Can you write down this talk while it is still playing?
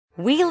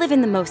We live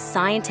in the most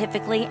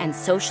scientifically and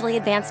socially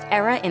advanced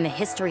era in the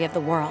history of the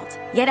world,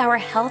 yet our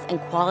health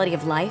and quality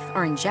of life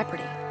are in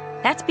jeopardy.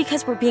 That's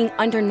because we're being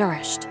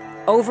undernourished,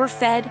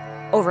 overfed,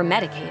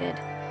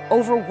 overmedicated,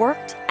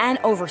 overworked, and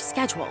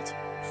overscheduled.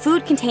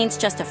 Food contains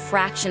just a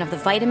fraction of the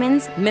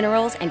vitamins,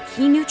 minerals, and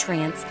key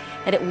nutrients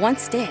that it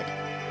once did,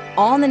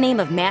 all in the name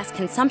of mass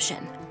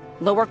consumption,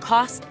 lower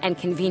cost, and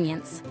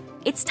convenience.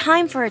 It's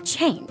time for a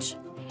change.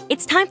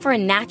 It's time for a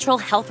natural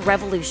health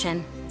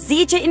revolution.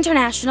 Zija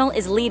International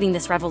is leading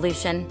this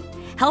revolution,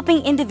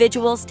 helping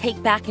individuals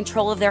take back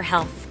control of their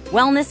health,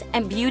 wellness,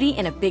 and beauty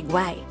in a big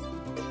way.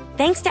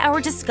 Thanks to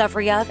our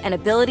discovery of and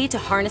ability to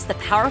harness the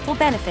powerful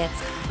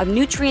benefits of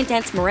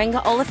nutrient-dense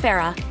Moringa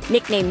oleifera,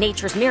 nicknamed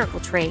nature's miracle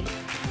tree,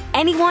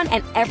 anyone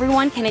and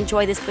everyone can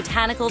enjoy this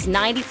botanical's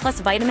 90-plus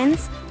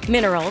vitamins,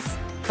 minerals,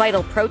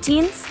 vital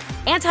proteins,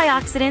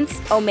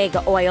 antioxidants,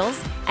 omega oils,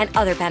 and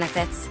other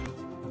benefits.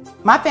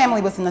 My family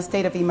was in a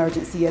state of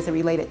emergency as it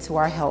related to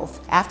our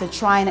health. After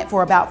trying it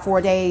for about 4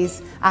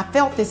 days, I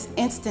felt this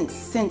instant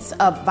sense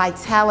of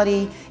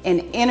vitality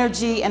and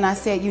energy, and I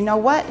said, you know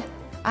what?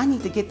 I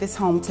need to get this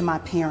home to my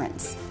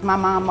parents. My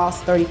mom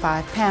lost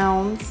 35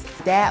 pounds,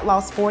 dad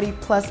lost 40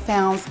 plus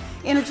pounds,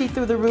 energy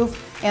through the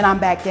roof, and I'm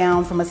back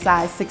down from a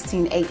size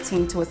 16,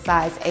 18 to a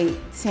size 8,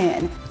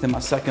 10. Within my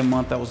second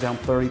month, I was down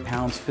 30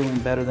 pounds, feeling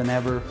better than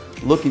ever,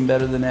 looking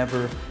better than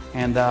ever,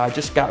 and I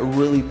just got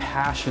really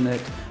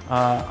passionate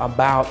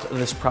about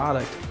this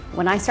product.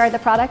 When I started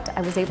the product,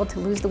 I was able to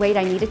lose the weight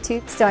I needed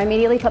to, so I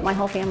immediately put my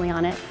whole family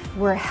on it.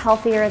 We're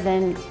healthier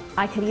than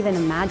I could even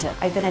imagine.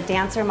 I've been a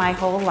dancer my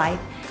whole life,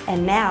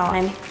 and now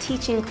I'm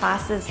teaching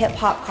classes,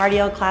 hip-hop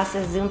cardio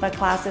classes, Zumba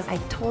classes. I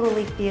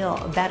totally feel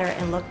better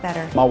and look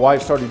better. My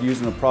wife started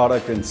using the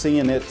product and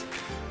seeing it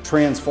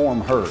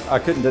transform her. I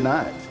couldn't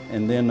deny it.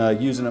 And then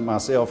using it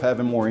myself,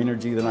 having more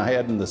energy than I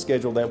had in the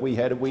schedule that we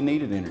had, we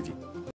needed energy.